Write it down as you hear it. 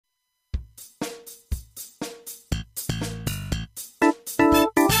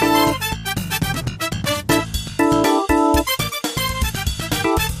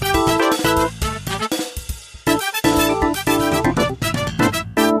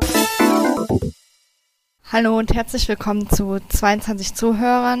Hallo und herzlich willkommen zu 22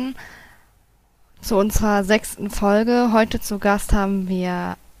 Zuhörern, zu unserer 6. Folge. Heute zu Gast haben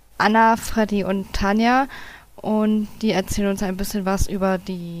wir Anna, Freddy und Tanja und die erzählen uns ein bisschen was über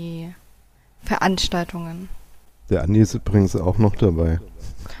die Veranstaltungen. Der Andi ist übrigens auch noch dabei.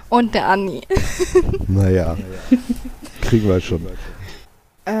 Und der Anni. Naja, kriegen wir schon.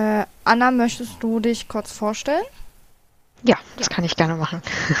 Anna, möchtest du dich kurz vorstellen? Ja, das kann ich gerne machen.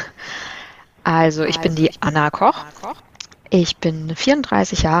 Also, ich bin die Anna Koch. Ich bin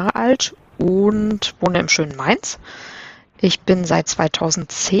 34 Jahre alt und wohne im schönen Mainz. Ich bin seit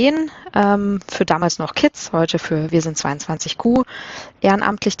 2010 für damals noch Kids, heute für Wir sind 22Q,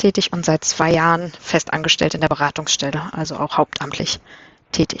 ehrenamtlich tätig und seit 2 Jahren fest angestellt in der Beratungsstelle, also auch hauptamtlich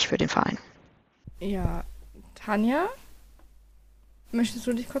tätig für den Verein. Ja, Tanja, möchtest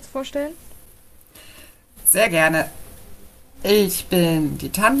du dich kurz vorstellen? Sehr gerne. Ich bin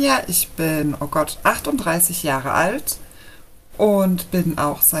die Tanja, ich bin, 38 Jahre alt und bin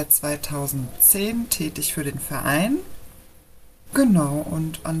auch seit 2010 tätig für den Verein. Genau,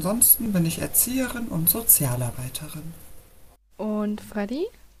 und ansonsten bin ich Erzieherin und Sozialarbeiterin. Und Freddy?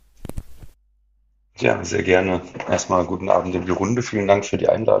 Ja, sehr gerne. Erstmal guten Abend in die Runde. Vielen Dank für die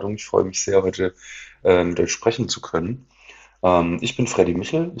Einladung. Ich freue mich sehr, heute mit euch sprechen zu können. Ich bin Freddy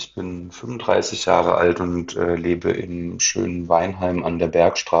Michel, ich bin 35 Jahre alt und lebe im schönen Weinheim an der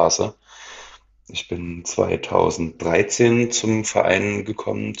Bergstraße. Ich bin 2013 zum Verein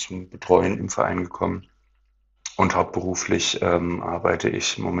gekommen, zum Betreuen im Verein gekommen und hauptberuflich arbeite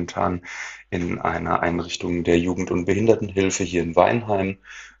ich momentan in einer Einrichtung der Jugend- und Behindertenhilfe hier in Weinheim,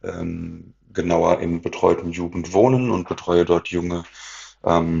 genauer im betreuten Jugendwohnen und betreue dort junge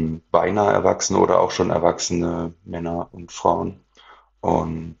beinahe Erwachsene oder auch schon erwachsene Männer und Frauen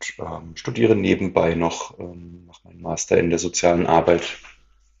und studiere nebenbei noch nach meinem Master in der sozialen Arbeit.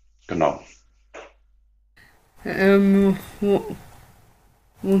 Genau. Wo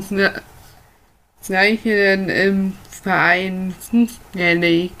seid ihr denn im Verein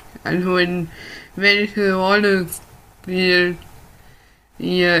zuständig? Also in welche Rolle spielt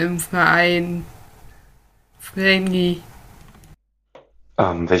ihr im Verein, Freddy?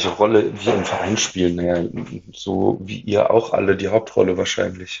 Welche Rolle wir im Verein spielen? Naja, so wie ihr auch alle die Hauptrolle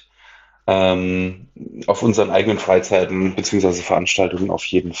wahrscheinlich. Auf unseren eigenen Freizeiten beziehungsweise Veranstaltungen auf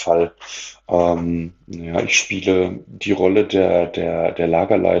jeden Fall. Naja, ich spiele die Rolle der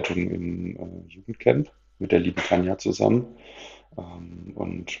Lagerleitung im Jugendcamp mit der lieben Tanja zusammen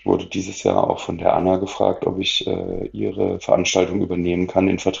und wurde dieses Jahr auch von der Anna gefragt, ob ich ihre Veranstaltung übernehmen kann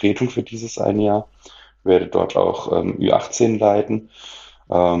in Vertretung für dieses eine Jahr. Werde dort auch Ü18 leiten.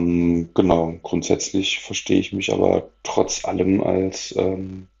 Genau, grundsätzlich verstehe ich mich aber trotz allem als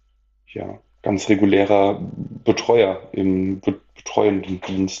ja, ganz regulärer Betreuer im betreuenden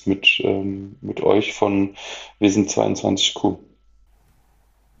Dienst mit euch von Wir sind 22Q.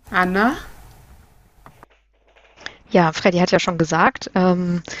 Anna? Ja, Freddy hat ja schon gesagt,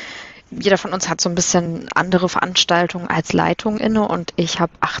 jeder von uns hat so ein bisschen andere Veranstaltungen als Leitung inne und ich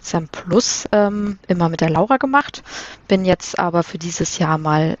habe 18 plus immer mit der Laura gemacht, bin jetzt aber für dieses Jahr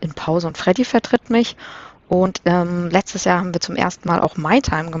mal in Pause und Freddy vertritt mich. Und letztes Jahr haben wir zum ersten Mal auch My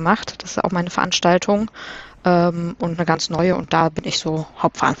Time gemacht. Das ist auch meine Veranstaltung und eine ganz neue. Und da bin ich so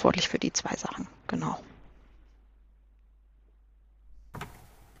hauptverantwortlich für die 2 Sachen. Genau.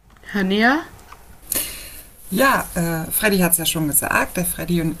 Tanja? Ja, Freddy hat es ja schon gesagt, der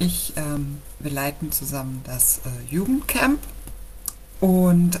Freddy und ich, wir leiten zusammen das Jugendcamp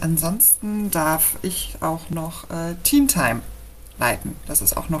und ansonsten darf ich auch noch Teen Time leiten. Das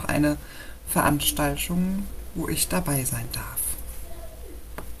ist auch noch eine Veranstaltung, wo ich dabei sein darf.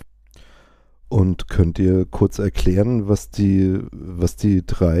 Und könnt ihr kurz erklären, was die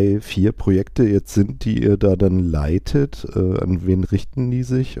 3, 4 Projekte jetzt sind, die ihr da dann leitet? An wen richten die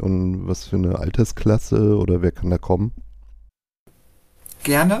sich und was für eine Altersklasse oder wer kann da kommen?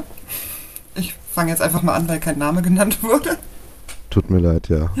 Gerne. Ich fange jetzt einfach mal an, weil kein Name genannt wurde. Tut mir leid,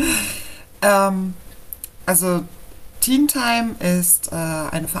 ja. Also Teen Time ist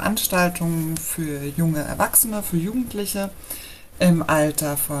eine Veranstaltung für junge Erwachsene, für Jugendliche im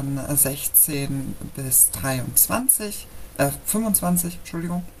Alter von 16 bis 25,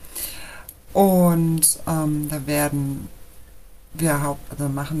 Entschuldigung. Und da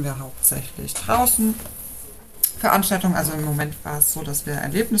machen wir hauptsächlich draußen Veranstaltungen. Also im Moment war es so, dass wir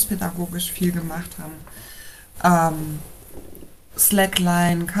erlebnispädagogisch viel gemacht haben.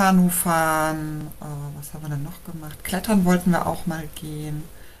 Slackline, Kanufahren, was haben wir denn noch gemacht? Klettern wollten wir auch mal gehen.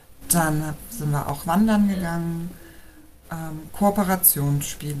 Dann sind wir auch wandern gegangen.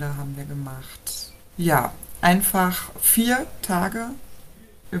 Kooperationsspiele haben wir gemacht. Ja, einfach 4 Tage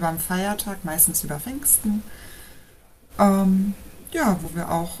über einen Feiertag, meistens über Pfingsten. Ja, wo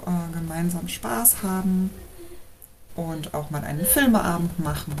wir auch gemeinsam Spaß haben und auch mal einen Filmeabend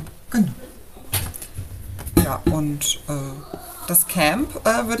machen. Genau. Ja, und das Camp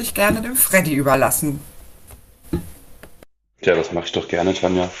würde ich gerne dem Freddy überlassen. Ja, das mache ich doch gerne,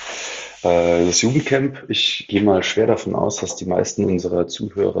 Tanja. Das Jugendcamp, ich gehe mal schwer davon aus, dass die meisten unserer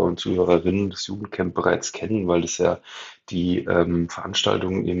Zuhörer und Zuhörerinnen das Jugendcamp bereits kennen, weil das ja die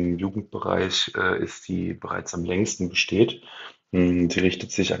Veranstaltung im Jugendbereich ist, die bereits am längsten besteht. Die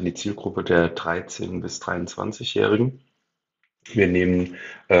richtet sich an die Zielgruppe der 13- bis 23-Jährigen. Wir nehmen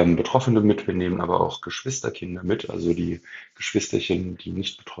Betroffene mit, wir nehmen aber auch Geschwisterkinder mit, also die Geschwisterchen, die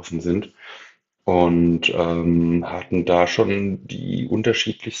nicht betroffen sind. Und hatten da schon die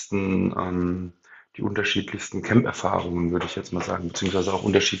unterschiedlichsten Camp-Erfahrungen, würde ich jetzt mal sagen, beziehungsweise auch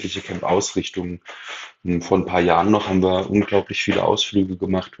unterschiedliche Camp-Ausrichtungen. Vor ein paar Jahren noch haben wir unglaublich viele Ausflüge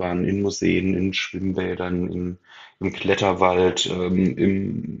gemacht, waren in Museen, in Schwimmbädern, im Kletterwald,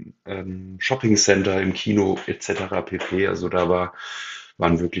 im Shoppingcenter, im Kino etc. pp. Also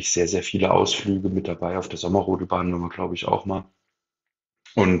waren wirklich sehr, sehr viele Ausflüge mit dabei. Auf der Sommerrodelbahn waren wir, glaube ich, auch mal.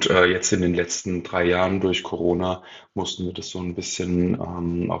 Und jetzt in den letzten 3 Jahren durch Corona mussten wir das so ein bisschen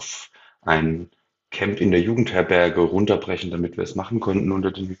auf ein Camp in der Jugendherberge runterbrechen, damit wir es machen konnten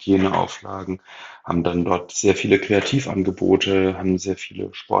unter den Hygieneauflagen. Haben dann dort sehr viele Kreativangebote, haben sehr viele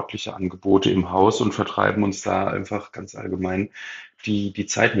sportliche Angebote im Haus und vertreiben uns da einfach ganz allgemein die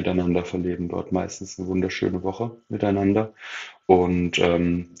Zeit miteinander, verleben dort meistens eine wunderschöne Woche miteinander. Und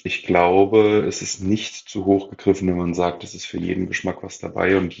ich glaube, es ist nicht zu hoch gegriffen, wenn man sagt, es ist für jeden Geschmack was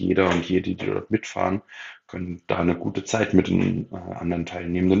dabei und jeder und jede, die dort mitfahren, können da eine gute Zeit mit den anderen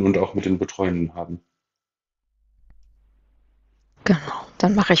Teilnehmenden und auch mit den Betreuenden haben. Genau,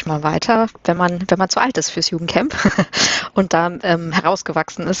 dann mache ich mal weiter. Wenn man zu alt ist fürs Jugendcamp und da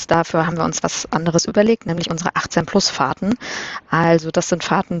herausgewachsen ist, dafür haben wir uns was anderes überlegt, nämlich unsere 18-Plus-Fahrten. Also das sind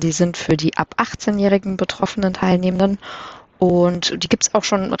Fahrten, die sind für die ab 18-jährigen betroffenen Teilnehmenden. Und die gibt es auch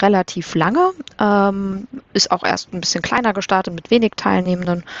schon relativ lange, ist auch erst ein bisschen kleiner gestartet mit wenig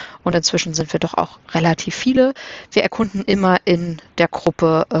Teilnehmenden und inzwischen sind wir doch auch relativ viele. Wir erkunden immer in der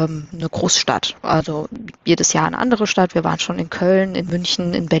Gruppe eine Großstadt, also jedes Jahr eine andere Stadt. Wir waren schon in Köln, in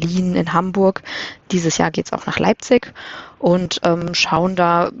München, in Berlin, in Hamburg. Dieses Jahr geht es auch nach Leipzig und schauen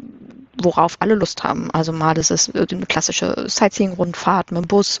da, worauf alle Lust haben. Also mal ist es eine klassische Sightseeing-Rundfahrt mit dem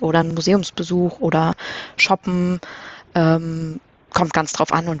Bus oder ein Museumsbesuch oder Shoppen. Kommt ganz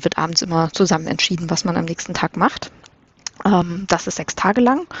drauf an und wird abends immer zusammen entschieden, was man am nächsten Tag macht. Das ist 6 Tage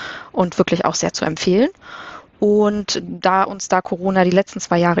lang und wirklich auch sehr zu empfehlen. Und da uns da Corona die letzten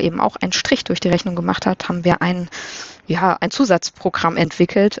 2 Jahre eben auch einen Strich durch die Rechnung gemacht hat, haben wir ein Zusatzprogramm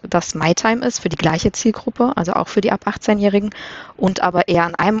entwickelt, das MyTime ist für die gleiche Zielgruppe, also auch für die ab 18-Jährigen und aber eher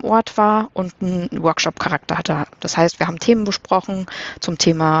an einem Ort war und einen Workshop-Charakter hatte. Das heißt, wir haben Themen besprochen zum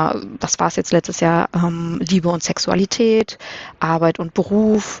Thema, was war es jetzt letztes Jahr, Liebe und Sexualität, Arbeit und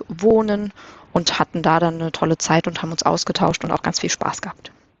Beruf, Wohnen und hatten da dann eine tolle Zeit und haben uns ausgetauscht und auch ganz viel Spaß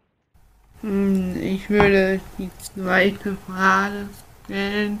gehabt. Ich würde die zweite Frage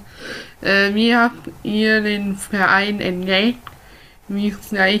stellen. Wie habt ihr den Verein entdeckt? Wie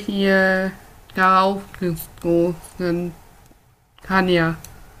seid ihr darauf gestoßen? Tanja.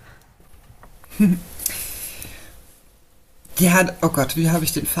 Ja, oh Gott, wie habe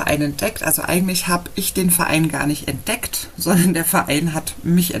ich den Verein entdeckt? Also eigentlich habe ich den Verein gar nicht entdeckt, sondern der Verein hat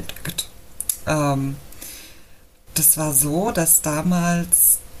mich entdeckt. Das war so, dass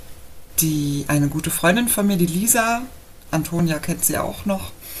damals eine gute Freundin von mir, die Lisa, Antonia kennt sie auch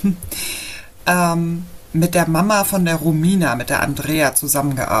noch, mit der Mama von der Romina, mit der Andrea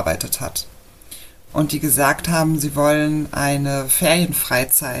zusammengearbeitet hat. Und die gesagt haben, sie wollen eine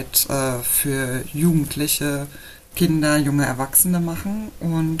Ferienfreizeit für Jugendliche, Kinder, junge Erwachsene machen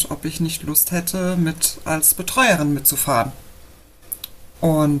und ob ich nicht Lust hätte, mit als Betreuerin mitzufahren.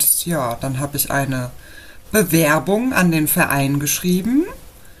 Und ja, dann habe ich eine Bewerbung an den Verein geschrieben.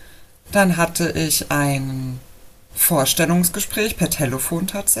 Dann hatte ich ein Vorstellungsgespräch per Telefon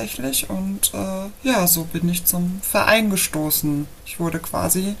tatsächlich und ja, so bin ich zum Verein gestoßen. Ich wurde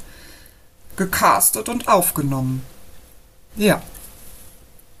quasi gecastet und aufgenommen. Ja.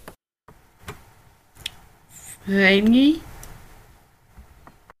 Reini?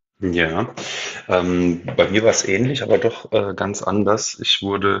 Ja, bei mir war es ähnlich, aber doch ganz anders. Ich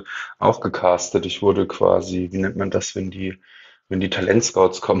wurde auch gecastet. Ich wurde quasi, wie nennt man das, wenn die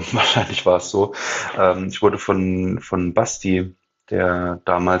Talentscouts kommen, wahrscheinlich war es so. Ich wurde von Basti, der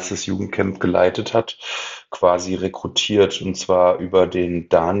damals das Jugendcamp geleitet hat, quasi rekrutiert, und zwar über den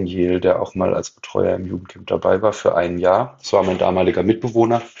Daniel, der auch mal als Betreuer im Jugendcamp dabei war für ein Jahr. Das war mein damaliger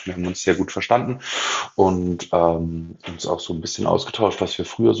Mitbewohner. Wir haben uns sehr gut verstanden und uns auch so ein bisschen ausgetauscht, was wir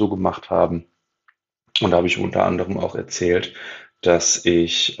früher so gemacht haben. Und da habe ich unter anderem auch erzählt, dass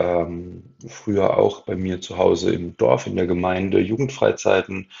ich früher auch bei mir zu Hause im Dorf, in der Gemeinde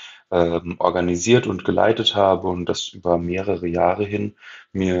Jugendfreizeiten organisiert und geleitet habe und das über mehrere Jahre hin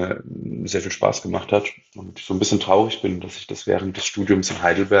mir sehr viel Spaß gemacht hat und ich so ein bisschen traurig bin, dass ich das während des Studiums in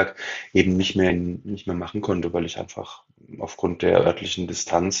Heidelberg eben nicht mehr machen konnte, weil ich einfach aufgrund der örtlichen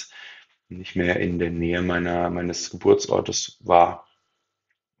Distanz nicht mehr in der Nähe meines Geburtsortes war.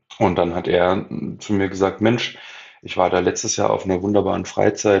 Und dann hat er zu mir gesagt, Mensch, ich war da letztes Jahr auf einer wunderbaren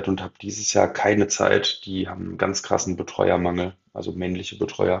Freizeit und habe dieses Jahr keine Zeit. Die haben einen ganz krassen Betreuermangel, also männliche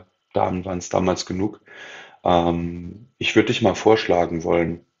Betreuer. Damen waren es damals genug. Ich würde dich mal vorschlagen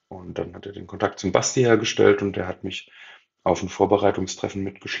wollen. Und dann hat er den Kontakt zum Basti hergestellt und der hat mich auf ein Vorbereitungstreffen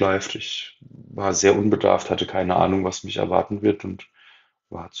mitgeschleift. Ich war sehr unbedarft, hatte keine Ahnung, was mich erwarten wird und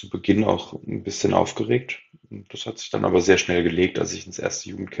war zu Beginn auch ein bisschen aufgeregt. Und das hat sich dann aber sehr schnell gelegt, als ich ins erste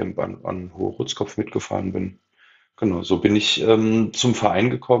Jugendcamp an Hohe Rutzkopf mitgefahren bin. Genau, so bin ich zum Verein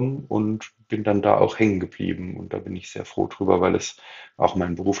gekommen und bin dann da auch hängen geblieben. Und da bin ich sehr froh drüber, weil es auch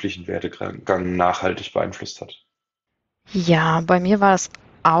meinen beruflichen Werdegang nachhaltig beeinflusst hat. Ja, bei mir war es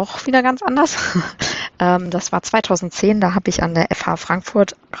auch wieder ganz anders. Das war 2010, da habe ich an der FH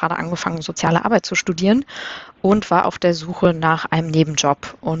Frankfurt gerade angefangen, soziale Arbeit zu studieren und war auf der Suche nach einem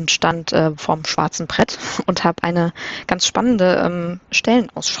Nebenjob und stand vorm schwarzen Brett und habe eine ganz spannende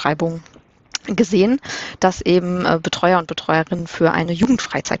Stellenausschreibung gesehen, dass eben Betreuer und Betreuerinnen für eine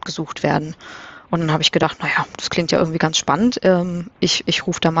Jugendfreizeit gesucht werden. Und dann habe ich gedacht, naja, das klingt ja irgendwie ganz spannend. Ich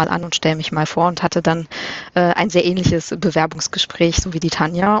rufe da mal an und stelle mich mal vor und hatte dann ein sehr ähnliches Bewerbungsgespräch, so wie die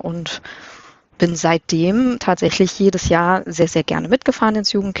Tanja, und bin seitdem tatsächlich jedes Jahr sehr, sehr gerne mitgefahren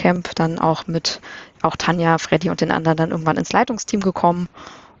ins Jugendcamp, dann auch mit Tanja, Freddy und den anderen dann irgendwann ins Leitungsteam gekommen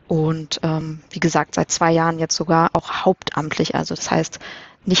und wie gesagt, seit 2 Jahren jetzt sogar auch hauptamtlich, also das heißt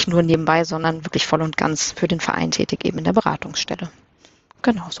nicht nur nebenbei, sondern wirklich voll und ganz für den Verein tätig, eben in der Beratungsstelle.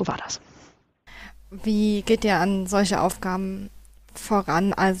 Genau, so war das. Wie geht ihr an solche Aufgaben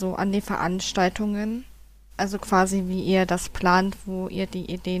voran, also an die Veranstaltungen? Also quasi, wie ihr das plant, wo ihr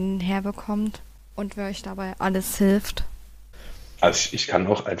die Ideen herbekommt und wer euch dabei alles hilft? Also ich kann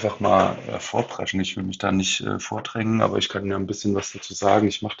auch einfach mal vorpreschen. Ich will mich da nicht vordrängen, aber ich kann ja ein bisschen was dazu sagen.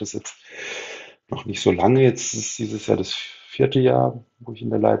 Ich mache das jetzt noch nicht so lange. Jetzt ist dieses Jahr das 4. Jahr, wo ich in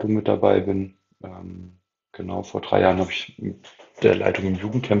der Leitung mit dabei bin. Genau, vor 3 Jahren habe ich mit der Leitung im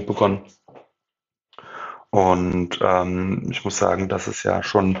Jugendcamp begonnen. Und ich muss sagen, dass es ja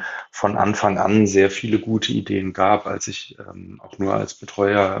schon von Anfang an sehr viele gute Ideen gab, als ich auch nur als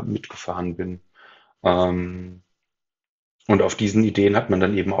Betreuer mitgefahren bin. Ähm, und auf diesen Ideen hat man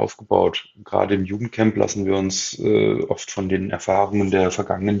dann eben aufgebaut. Gerade im Jugendcamp lassen wir uns oft von den Erfahrungen der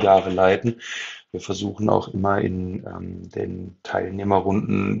vergangenen Jahre leiten. Wir versuchen auch immer in den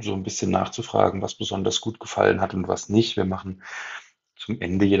Teilnehmerrunden so ein bisschen nachzufragen, was besonders gut gefallen hat und was nicht. Wir machen zum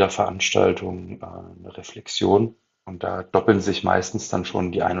Ende jeder Veranstaltung eine Reflexion. Und da doppeln sich meistens dann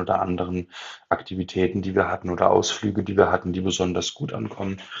schon die ein oder anderen Aktivitäten, die wir hatten oder Ausflüge, die wir hatten, die besonders gut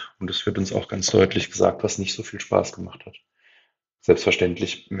ankommen. Und es wird uns auch ganz deutlich gesagt, was nicht so viel Spaß gemacht hat.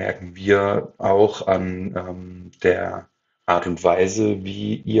 Selbstverständlich merken wir auch an der Art und Weise,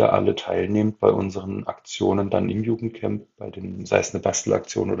 wie ihr alle teilnehmt bei unseren Aktionen dann im Jugendcamp, sei es eine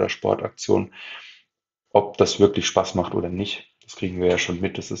Bastelaktion oder Sportaktion, ob das wirklich Spaß macht oder nicht. Das kriegen wir ja schon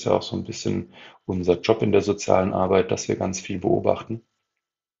mit. Das ist ja auch so ein bisschen unser Job in der sozialen Arbeit, dass wir ganz viel beobachten.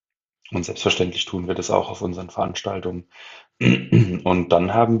 Und selbstverständlich tun wir das auch auf unseren Veranstaltungen. Und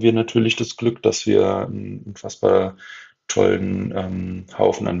dann haben wir natürlich das Glück, dass wir einen unfassbar tollen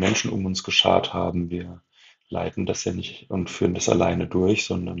Haufen an Menschen um uns geschart haben. Wir leiten das ja nicht und führen das alleine durch,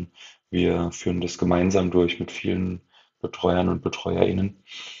 sondern wir führen das gemeinsam durch mit vielen Betreuern und BetreuerInnen.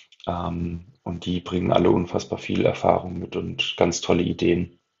 Und die bringen alle unfassbar viel Erfahrung mit und ganz tolle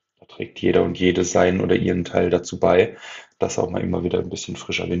Ideen. Da trägt jeder und jede seinen oder ihren Teil dazu bei, dass auch mal immer wieder ein bisschen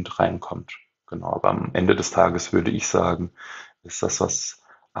frischer Wind reinkommt. Genau, aber am Ende des Tages würde ich sagen, ist das, was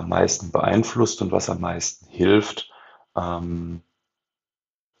am meisten beeinflusst und was am meisten hilft, ähm,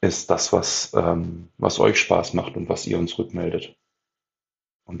 ist das, was euch Spaß macht und was ihr uns rückmeldet.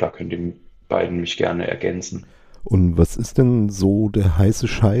 Und da könnt ihr beiden mich gerne ergänzen. Und was ist denn so der heiße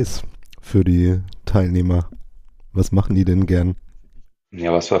Scheiß für die Teilnehmer? Was machen die denn gern?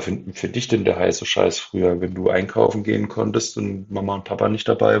 Ja, was war für dich denn der heiße Scheiß früher, wenn du einkaufen gehen konntest und Mama und Papa nicht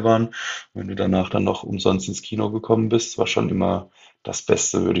dabei waren? Wenn du danach dann noch umsonst ins Kino gekommen bist, war schon immer das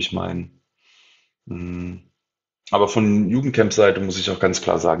Beste, würde ich meinen. Aber von Jugendcamp-Seite muss ich auch ganz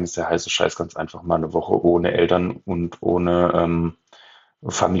klar sagen, ist der heiße Scheiß ganz einfach mal eine Woche ohne Eltern und ohne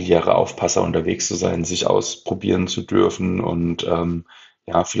familiäre Aufpasser unterwegs zu sein, sich ausprobieren zu dürfen und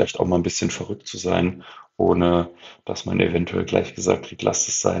ja, vielleicht auch mal ein bisschen verrückt zu sein, ohne dass man eventuell gleich gesagt kriegt, lasst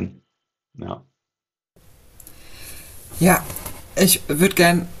es sein. Ja. Ja, ich würde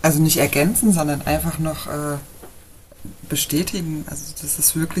gern, also nicht ergänzen, sondern einfach noch bestätigen. Also das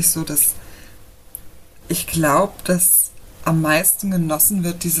ist wirklich so, dass ich glaube, dass am meisten genossen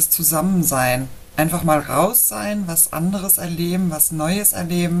wird dieses Zusammensein. Einfach mal raus sein, was anderes erleben, was Neues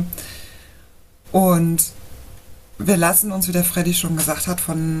erleben. Und wir lassen uns, wie der Freddy schon gesagt hat,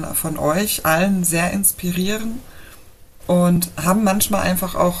 von euch allen sehr inspirieren und haben manchmal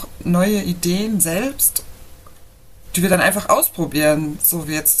einfach auch neue Ideen selbst, die wir dann einfach ausprobieren. So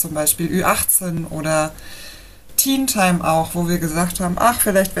wie jetzt zum Beispiel Ü18 oder Teen Time auch, wo wir gesagt haben, ach,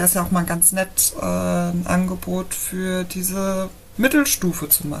 vielleicht wäre es ja auch mal ganz nett, ein Angebot für diese Mittelstufe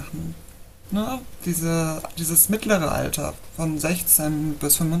zu machen. Ne? Dieses mittlere Alter von 16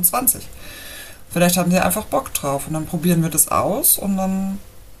 bis 25. Vielleicht haben die einfach Bock drauf und dann probieren wir das aus und dann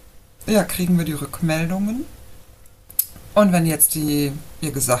ja, kriegen wir die Rückmeldungen. Und wenn jetzt ihr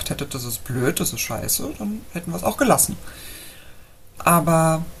gesagt hättet, das ist blöd, das ist scheiße, dann hätten wir es auch gelassen.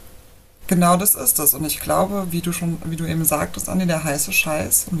 Aber genau das ist es. Und ich glaube, wie du eben sagtest, Andi, der heiße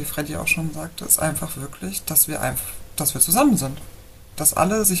Scheiß, und wie Freddy auch schon sagte, ist einfach wirklich, dass wir zusammen sind. Dass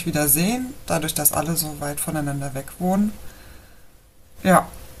alle sich wieder sehen, dadurch, dass alle so weit voneinander weg wohnen. Ja,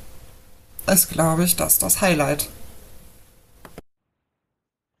 ist, glaube ich, das Highlight.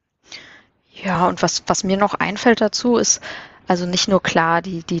 Ja, und was mir noch einfällt dazu ist, also nicht nur klar,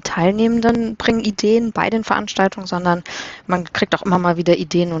 die Teilnehmenden bringen Ideen bei den Veranstaltungen, sondern man kriegt auch immer mal wieder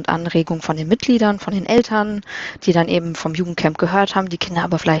Ideen und Anregungen von den Mitgliedern, von den Eltern, die dann eben vom Jugendcamp gehört haben, die Kinder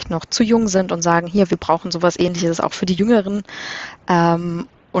aber vielleicht noch zu jung sind und sagen, hier, wir brauchen sowas Ähnliches auch für die Jüngeren.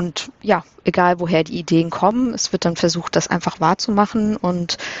 Und ja, egal woher die Ideen kommen, es wird dann versucht, das einfach wahrzumachen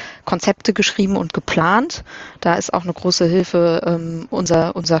und Konzepte geschrieben und geplant. Da ist auch eine große Hilfe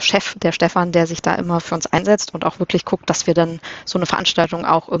unser Chef, der Stefan, der sich da immer für uns einsetzt und auch wirklich guckt, dass wir dann so eine Veranstaltung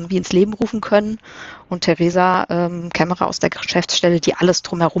auch irgendwie ins Leben rufen können. Und Theresa Kämmerer aus der Geschäftsstelle, die alles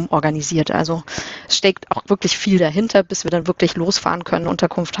drumherum organisiert. Also es steckt auch wirklich viel dahinter, bis wir dann wirklich losfahren können,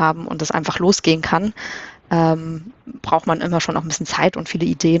 Unterkunft haben und es einfach losgehen kann. Braucht man immer schon auch ein bisschen Zeit und viele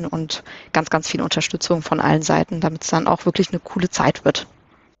Ideen und ganz, ganz viel Unterstützung von allen Seiten, damit es dann auch wirklich eine coole Zeit wird.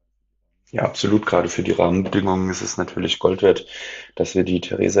 Ja, absolut. Gerade für die Rahmenbedingungen ist es natürlich Gold wert, dass wir die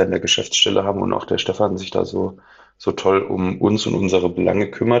Theresa in der Geschäftsstelle haben und auch der Stefan sich da so toll um uns und unsere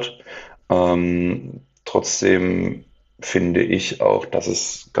Belange kümmert. Trotzdem finde ich auch, dass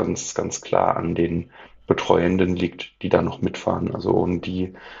es ganz, ganz klar an den Betreuenden liegt, die da noch mitfahren. Also ohne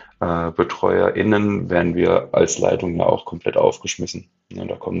die BetreuerInnen wären wir als Leitung ja auch komplett aufgeschmissen. Ja,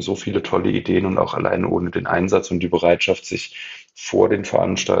 da kommen so viele tolle Ideen und auch alleine ohne den Einsatz und die Bereitschaft, sich vor den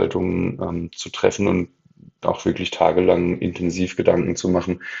Veranstaltungen zu treffen und auch wirklich tagelang intensiv Gedanken zu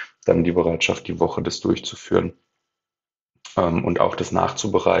machen, dann die Bereitschaft, die Woche das durchzuführen und auch das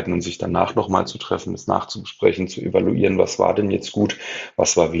nachzubereiten und sich danach nochmal zu treffen, das nachzubesprechen, zu evaluieren, was war denn jetzt gut,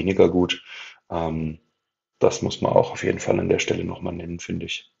 was war weniger gut. Das muss man auch auf jeden Fall an der Stelle nochmal nennen, finde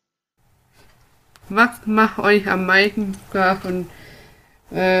ich. Was macht euch am meisten Spaß und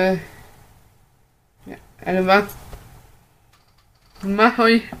also was macht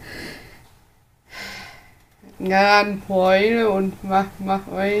euch gerade Freude und was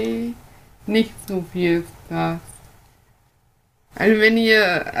macht euch nicht so viel Spaß? Also wenn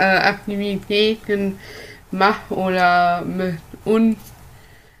ihr Aktivitäten macht oder mit uns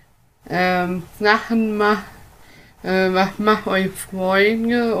Sachen macht, was macht euch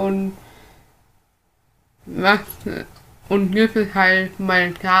Freude und was und gibt es halt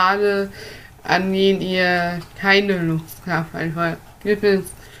mal Tage, an denen ihr keine Lust habt. Also gibt es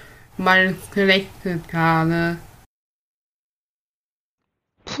mal schlechte Tage.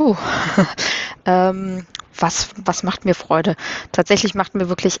 Puh. Was macht mir Freude? Tatsächlich macht mir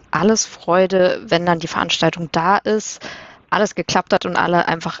wirklich alles Freude, wenn dann die Veranstaltung da ist, alles geklappt hat und alle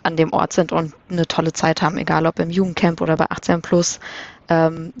einfach an dem Ort sind und eine tolle Zeit haben, egal ob im Jugendcamp oder bei 18 plus.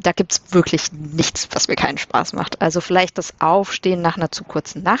 Da gibt es wirklich nichts, was mir keinen Spaß macht. Also vielleicht das Aufstehen nach einer zu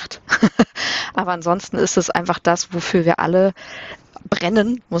kurzen Nacht. Aber ansonsten ist es einfach das, wofür wir alle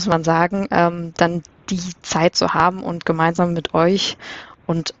brennen, muss man sagen, dann die Zeit zu haben und gemeinsam mit euch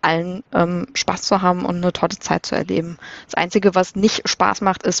und allen Spaß zu haben und eine tolle Zeit zu erleben. Das Einzige, was nicht Spaß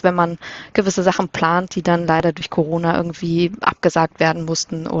macht, ist, wenn man gewisse Sachen plant, die dann leider durch Corona irgendwie abgesagt werden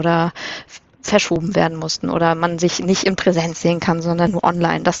mussten oder verschoben werden mussten oder man sich nicht in Präsenz sehen kann, sondern nur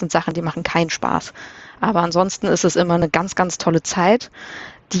online. Das sind Sachen, die machen keinen Spaß. Aber ansonsten ist es immer eine ganz, ganz tolle Zeit,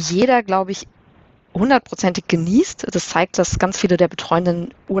 die jeder, glaube ich, 100%ig genießt. Das zeigt, dass ganz viele der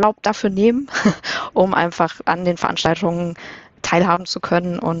Betreuenden Urlaub dafür nehmen, um einfach an den Veranstaltungen teilhaben zu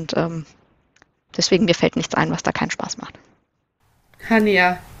können. Und deswegen, mir fällt nichts ein, was da keinen Spaß macht.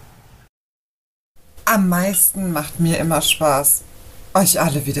 Tanja. Am meisten macht mir immer Spaß, euch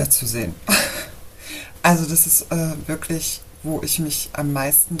alle wiederzusehen. Also das ist wirklich, wo ich mich am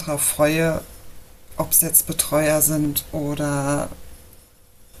meisten drauf freue, ob es jetzt Betreuer sind oder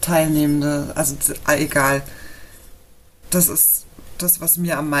Teilnehmende, also egal. Das ist das, was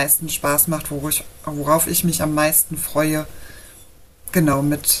mir am meisten Spaß macht, worauf ich mich am meisten freue, genau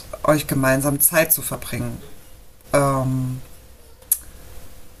mit euch gemeinsam Zeit zu verbringen.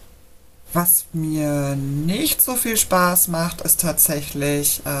 Was mir nicht so viel Spaß macht, ist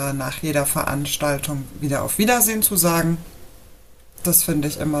tatsächlich nach jeder Veranstaltung wieder auf Wiedersehen zu sagen. Das finde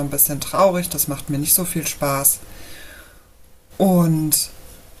ich immer ein bisschen traurig, das macht mir nicht so viel Spaß. Und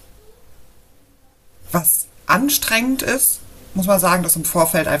was anstrengend ist, muss man sagen, dass im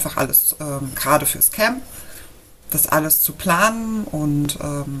Vorfeld einfach alles, gerade fürs Camp, das alles zu planen und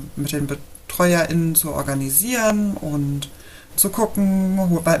mit den BetreuerInnen zu organisieren und zu gucken,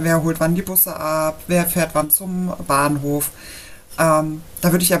 wer holt wann die Busse ab, wer fährt wann zum Bahnhof. Da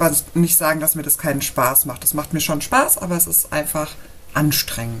würde ich aber nicht sagen, dass mir das keinen Spaß macht. Das macht mir schon Spaß, aber es ist einfach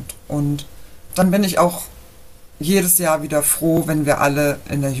anstrengend. Und dann bin ich auch jedes Jahr wieder froh, wenn wir alle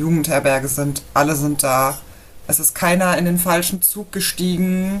in der Jugendherberge sind. Alle sind da. Es ist keiner in den falschen Zug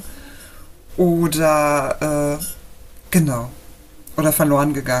gestiegen oder genau. Oder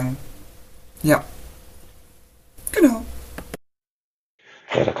verloren gegangen. Ja. Genau.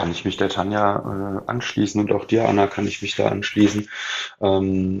 Ja, da kann ich mich der Tanja anschließen und auch dir, Anna, kann ich mich da anschließen.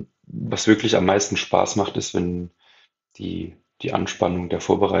 Was wirklich am meisten Spaß macht, ist, wenn die Anspannung der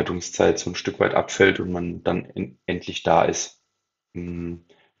Vorbereitungszeit so ein Stück weit abfällt und man dann endlich da ist. Wenn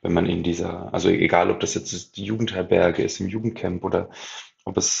man in also egal, ob das jetzt die Jugendherberge ist im Jugendcamp oder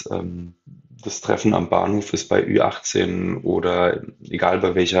ob es das Treffen am Bahnhof ist bei Ü18 oder egal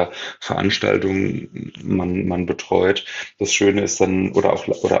bei welcher Veranstaltung man betreut. Das Schöne ist dann, oder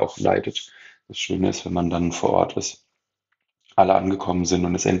auch leitet. Das Schöne ist, wenn man dann vor Ort ist, alle angekommen sind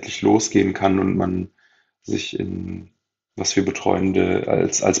und es endlich losgehen kann und man sich was wir Betreuende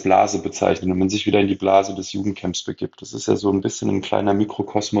als Blase bezeichnen, wenn man sich wieder in die Blase des Jugendcamps begibt. Das ist ja so ein bisschen ein kleiner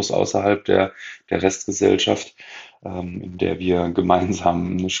Mikrokosmos außerhalb der Restgesellschaft, in der wir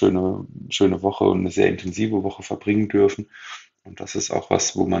gemeinsam eine schöne Woche und eine sehr intensive Woche verbringen dürfen. Und das ist auch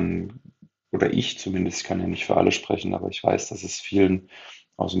was, wo man, oder ich zumindest, ich kann ja nicht für alle sprechen, aber ich weiß, dass es vielen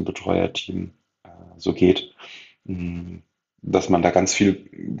aus dem Betreuerteam so geht, dass man da ganz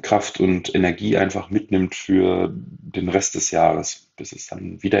viel Kraft und Energie einfach mitnimmt für den Rest des Jahres, bis es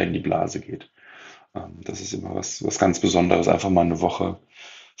dann wieder in die Blase geht. Das ist immer was ganz Besonderes, einfach mal eine Woche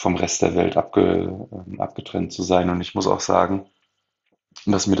vom Rest der Welt abgetrennt zu sein. Und ich muss auch sagen,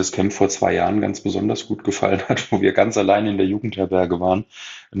 dass mir das Camp vor 2 Jahren ganz besonders gut gefallen hat, wo wir ganz allein in der Jugendherberge waren,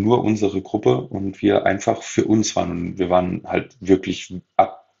 nur unsere Gruppe und wir einfach für uns waren. Und wir waren halt wirklich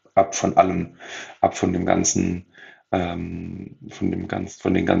ab von allem, ab von dem ganzen von den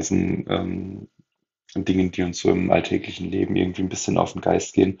ganzen Dingen, die uns so im alltäglichen Leben irgendwie ein bisschen auf den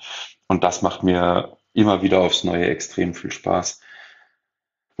Geist gehen. Und das macht mir immer wieder aufs Neue extrem viel Spaß.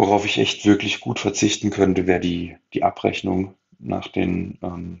 Worauf ich echt wirklich gut verzichten könnte, wäre die Abrechnung nach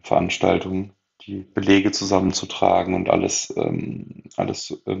den Veranstaltungen, die Belege zusammenzutragen und alles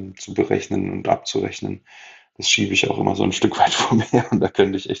zu berechnen und abzurechnen. Das schiebe ich auch immer so ein Stück weit vor mir und da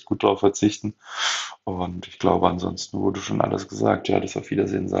könnte ich echt gut drauf verzichten. Und ich glaube, ansonsten wurde schon alles gesagt. Ja, das Auf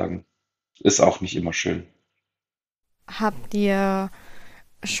Wiedersehen sagen ist auch nicht immer schön. Habt ihr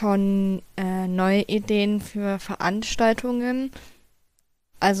schon neue Ideen für Veranstaltungen?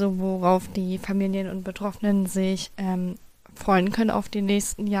 Also worauf die Familien und Betroffenen sich freuen können auf die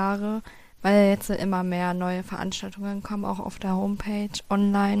nächsten Jahre, weil jetzt immer mehr neue Veranstaltungen kommen, auch auf der Homepage,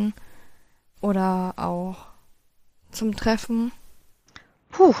 online oder auch zum Treffen.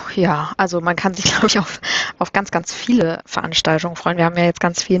 Ja, also man kann sich, glaube ich, auf ganz, ganz viele Veranstaltungen freuen. Wir haben ja jetzt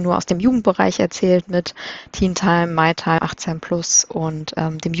ganz viel nur aus dem Jugendbereich erzählt mit Teen Time, My Time, 18 Plus und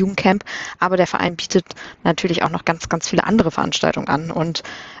dem Jugendcamp. Aber der Verein bietet natürlich auch noch ganz, ganz viele andere Veranstaltungen an. Und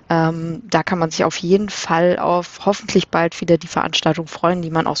da kann man sich auf jeden Fall auf hoffentlich bald wieder die Veranstaltung freuen, die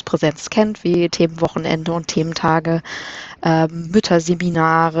man aus Präsenz kennt, wie Themenwochenende und Thementage,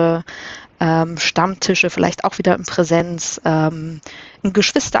 Mütterseminare, Stammtische vielleicht auch wieder in Präsenz. Ein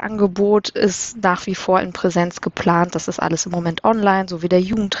Geschwisterangebot ist nach wie vor in Präsenz geplant. Das ist alles im Moment online, so wie der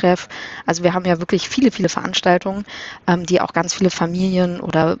Jugendtreff. Also wir haben ja wirklich viele, viele Veranstaltungen, die auch ganz viele Familien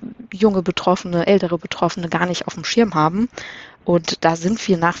oder junge Betroffene, ältere Betroffene gar nicht auf dem Schirm haben. Und da sind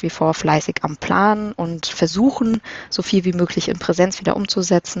wir nach wie vor fleißig am Plan und versuchen, so viel wie möglich in Präsenz wieder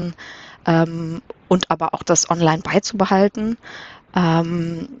umzusetzen, und aber auch das online beizubehalten.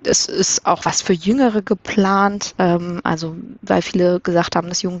 Es ist auch was für Jüngere geplant, also weil viele gesagt haben,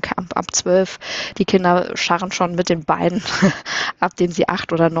 das Jugendcamp ab 12, die Kinder scharren schon mit den Beinen, ab denen sie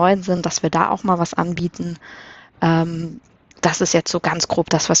 8 oder 9 sind, dass wir da auch mal was anbieten. Das ist jetzt so ganz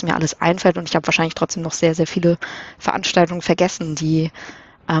grob das, was mir alles einfällt, und ich habe wahrscheinlich trotzdem noch sehr, sehr viele Veranstaltungen vergessen, die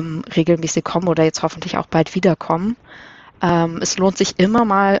regelmäßig kommen oder jetzt hoffentlich auch bald wiederkommen. Es lohnt sich immer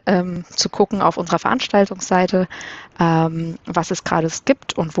mal zu gucken auf unserer Veranstaltungsseite, was es gerade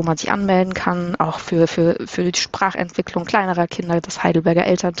gibt und wo man sich anmelden kann, auch für die Sprachentwicklung kleinerer Kinder, das Heidelberger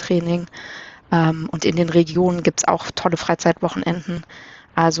Elterntraining. Und in den Regionen gibt es auch tolle Freizeitwochenenden.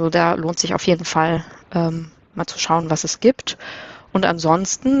 Also da lohnt sich auf jeden Fall mal zu schauen, was es gibt. Und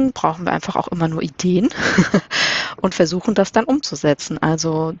ansonsten brauchen wir einfach auch immer nur Ideen und versuchen das dann umzusetzen.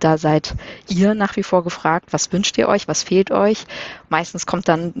 Also da seid ihr nach wie vor gefragt, was wünscht ihr euch, was fehlt euch? Meistens kommt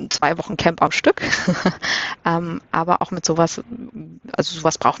dann 2 Wochen Camp am Stück. Aber auch mit sowas, also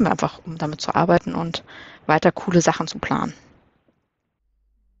sowas brauchen wir einfach, um damit zu arbeiten und weiter coole Sachen zu planen.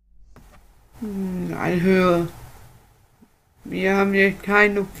 Also, wir haben jetzt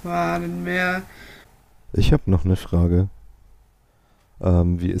keine Fragen mehr. Ich habe noch eine Frage.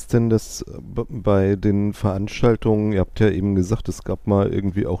 Wie ist denn das bei den Veranstaltungen? Ihr habt ja eben gesagt, es gab mal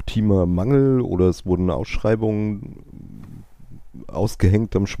irgendwie auch Teamermangel oder es wurden Ausschreibungen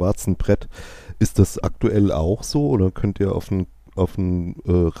ausgehängt am schwarzen Brett. Ist das aktuell auch so oder könnt ihr auf einen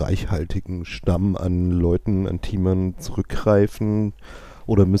reichhaltigen Stamm an Leuten, an Teamern zurückgreifen?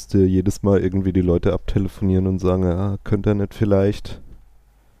 Oder müsst ihr jedes Mal irgendwie die Leute abtelefonieren und sagen, ja, könnt ihr nicht vielleicht?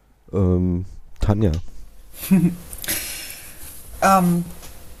 Tanja.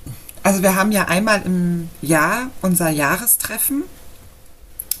 Also wir haben ja einmal im Jahr unser Jahrestreffen.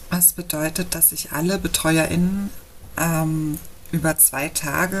 Das bedeutet, dass sich alle BetreuerInnen über 2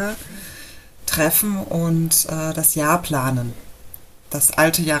 Tage treffen und das Jahr planen. Das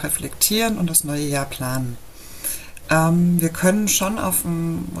alte Jahr reflektieren und das neue Jahr planen. Wir können schon auf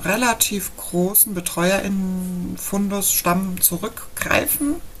einen relativ großen BetreuerInnen-Fundus-Stamm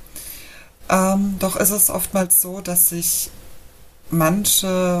zurückgreifen. Doch ist es oftmals so, dass sich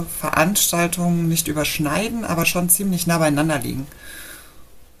manche Veranstaltungen nicht überschneiden, aber schon ziemlich nah beieinander liegen.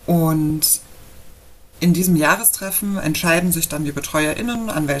 Und in diesem Jahrestreffen entscheiden sich dann die BetreuerInnen,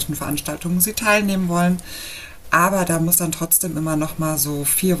 an welchen Veranstaltungen sie teilnehmen wollen. Aber da muss dann trotzdem immer noch mal so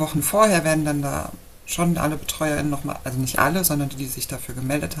 4 Wochen vorher werden dann da schon alle BetreuerInnen nochmal, also nicht alle, sondern die sich dafür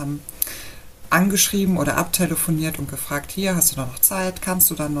gemeldet haben, angeschrieben oder abtelefoniert und gefragt, hier, hast du da noch Zeit,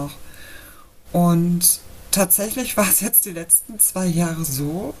 kannst du da noch? Und tatsächlich war es jetzt die letzten 2 Jahre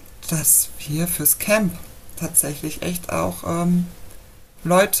so, dass wir fürs Camp tatsächlich echt auch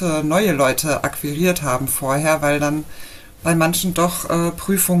neue Leute akquiriert haben vorher, weil dann bei manchen doch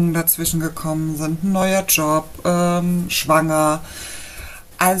Prüfungen dazwischen gekommen sind, ein neuer Job, schwanger.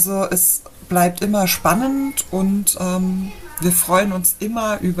 Also es bleibt immer spannend und wir freuen uns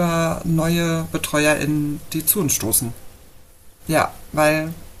immer über neue BetreuerInnen, die zu uns stoßen. Ja,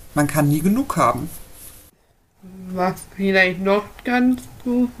 weil man kann nie genug haben. Was vielleicht noch ganz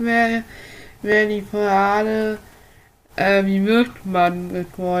gut wäre die Frage, wie wird man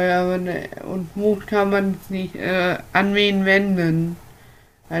Betreuerin und wo kann man sich an wen wenden?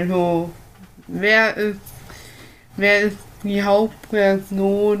 Also wer ist die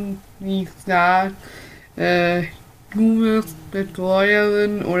Hauptperson, die sagt, du wirst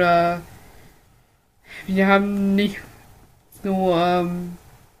Betreuerin oder wir haben nicht so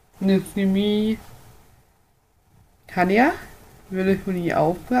eine Chemie. Tanja, würdest du die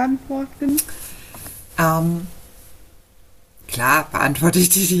auch beantworten? Klar beantworte ich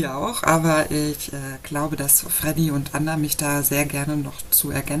die auch, aber ich glaube, dass Freddy und Anna mich da sehr gerne noch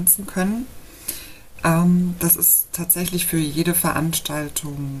zu ergänzen können. Das ist tatsächlich für jede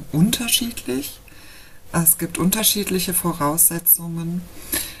Veranstaltung unterschiedlich. Es gibt unterschiedliche Voraussetzungen.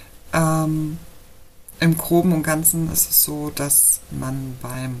 Im Groben und Ganzen ist es so, dass man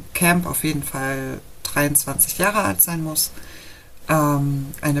beim Camp auf jeden Fall 23 Jahre alt sein muss,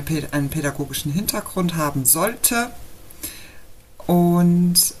 einen pädagogischen Hintergrund haben sollte.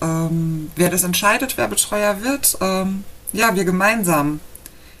 Und wer das entscheidet, wer Betreuer wird, ja, wir gemeinsam.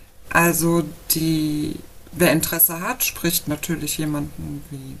 Also die wer Interesse hat, spricht natürlich jemanden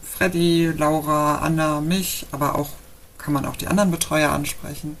wie Freddy, Laura, Anna, mich, aber auch kann man auch die anderen Betreuer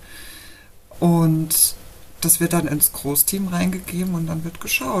ansprechen. Und das wird dann ins Großteam reingegeben und dann wird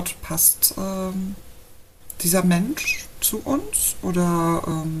geschaut, passt dieser Mensch zu uns oder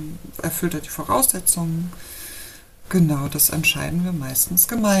erfüllt er die Voraussetzungen? Genau, das entscheiden wir meistens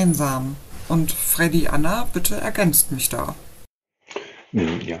gemeinsam. Und Freddy, Anna, bitte ergänzt mich da.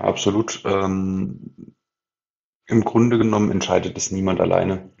 Ja, absolut. Im Grunde genommen entscheidet es niemand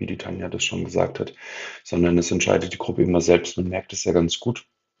alleine, wie die Tanja das schon gesagt hat, sondern es entscheidet die Gruppe immer selbst. Man merkt es ja ganz gut,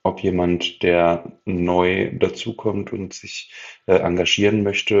 ob jemand, der neu dazukommt und sich engagieren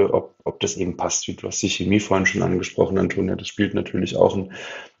möchte, ob das eben passt. Wie du hast die Chemie vorhin schon angesprochen, Antonia, das spielt natürlich auch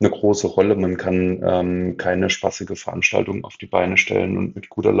eine große Rolle. Man kann keine spaßige Veranstaltung auf die Beine stellen und mit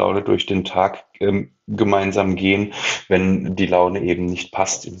guter Laune durch den Tag gemeinsam gehen, wenn die Laune eben nicht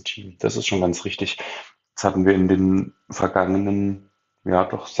passt im Team. Das ist schon ganz richtig. Das hatten wir in den vergangenen, ja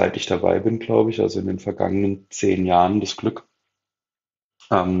doch, seit ich dabei bin, glaube ich, also in den vergangenen 10 Jahren das Glück,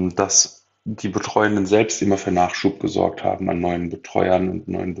 dass die Betreuenden selbst immer für Nachschub gesorgt haben an neuen Betreuern und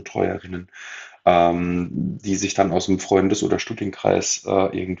neuen Betreuerinnen, die sich dann aus dem Freundes- oder Studienkreis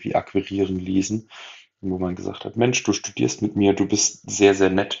irgendwie akquirieren ließen, wo man gesagt hat, Mensch, du studierst mit mir, du bist sehr, sehr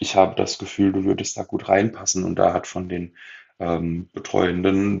nett, ich habe das Gefühl, du würdest da gut reinpassen. Und da hat von den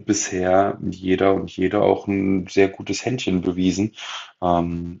Betreuenden bisher jeder und jede auch ein sehr gutes Händchen bewiesen.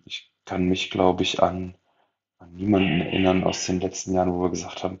 Ich kann mich, glaube ich, an niemanden erinnern aus den letzten Jahren, wo wir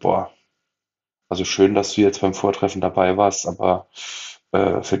gesagt haben, boah, also schön, dass du jetzt beim Vortreffen dabei warst, aber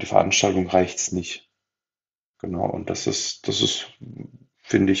für die Veranstaltung reicht's nicht. Genau, und das ist,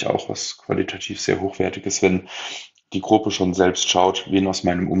 finde ich, auch was qualitativ sehr Hochwertiges, wenn die Gruppe schon selbst schaut, wen aus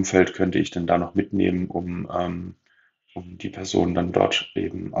meinem Umfeld könnte ich denn da noch mitnehmen, um die Person dann dort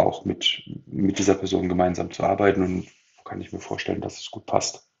eben auch mit dieser Person gemeinsam zu arbeiten. Und so kann ich mir vorstellen, dass es gut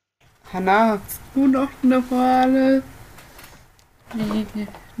passt. Hanna, hast du noch eine Frage, die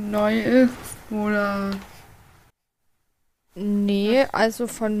neu ist? Oder? Nee, also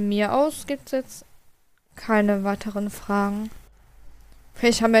von mir aus gibt es jetzt keine weiteren Fragen.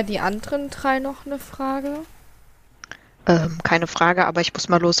 Vielleicht haben ja die anderen 3 noch eine Frage. Keine Frage, aber ich muss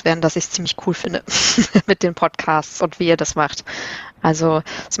mal loswerden, dass ich es ziemlich cool finde mit den Podcasts und wie ihr das macht. Also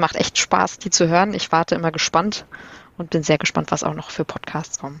es macht echt Spaß, die zu hören. Ich warte immer gespannt und bin sehr gespannt, was auch noch für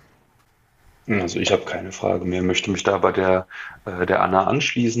Podcasts kommen. Also ich habe keine Frage mehr, möchte mich da bei der Anna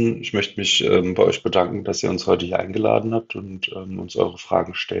anschließen. Ich möchte mich bei euch bedanken, dass ihr uns heute hier eingeladen habt und uns eure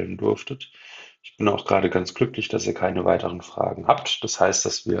Fragen stellen durftet. Ich bin auch gerade ganz glücklich, dass ihr keine weiteren Fragen habt. Das heißt,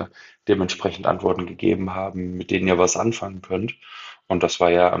 dass wir dementsprechend Antworten gegeben haben, mit denen ihr was anfangen könnt. Und das war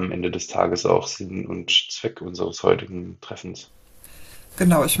ja am Ende des Tages auch Sinn und Zweck unseres heutigen Treffens.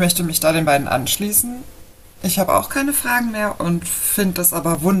 Genau, ich möchte mich da den beiden anschließen. Ich habe auch keine Fragen mehr und finde das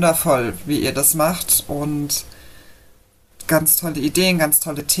aber wundervoll, wie ihr das macht. Und ganz tolle Ideen, ganz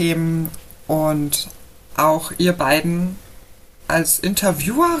tolle Themen. Und auch ihr beiden als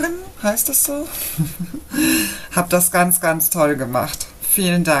Interviewerin, heißt das so, habt das ganz, ganz toll gemacht.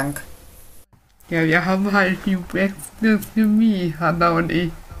 Vielen Dank. Ja, wir haben halt die beste Chemie, Hanna und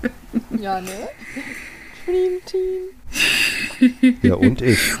ich. Ja, ne? Team. Ja, und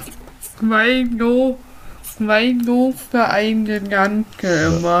ich. Zwei doof für einen Gedanke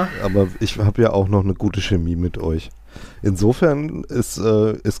immer. Aber ich habe ja auch noch eine gute Chemie mit euch. Insofern ist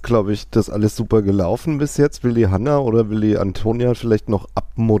glaube ich, das alles super gelaufen bis jetzt. Will die Hanna oder will die Antonia vielleicht noch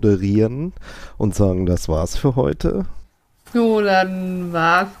abmoderieren und sagen, das war's für heute? So, dann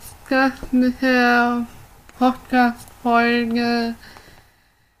war's das mit der Podcast-Folge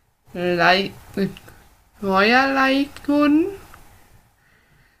mit neuer Leitung.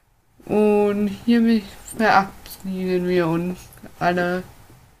 Und hiermit verabschieden wir uns alle.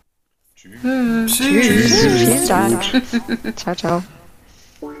 Tschüss. Vielen Dank. Ciao, ciao.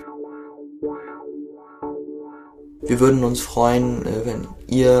 Wir würden uns freuen, wenn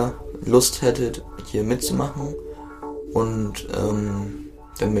ihr Lust hättet, hier mitzumachen und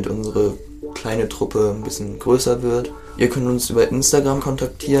damit unsere kleine Truppe ein bisschen größer wird. Ihr könnt uns über Instagram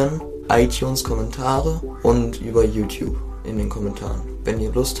kontaktieren, iTunes Kommentare und über YouTube in den Kommentaren. Wenn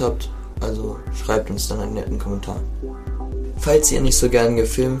ihr Lust habt, also schreibt uns dann einen netten Kommentar. Falls ihr nicht so gern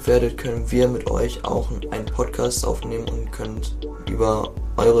gefilmt werdet, können wir mit euch auch einen Podcast aufnehmen und könnt über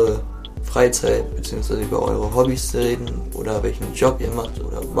eure Freizeit bzw. über eure Hobbys reden oder welchen Job ihr macht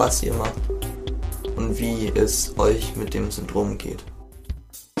oder was ihr macht und wie es euch mit dem Syndrom geht.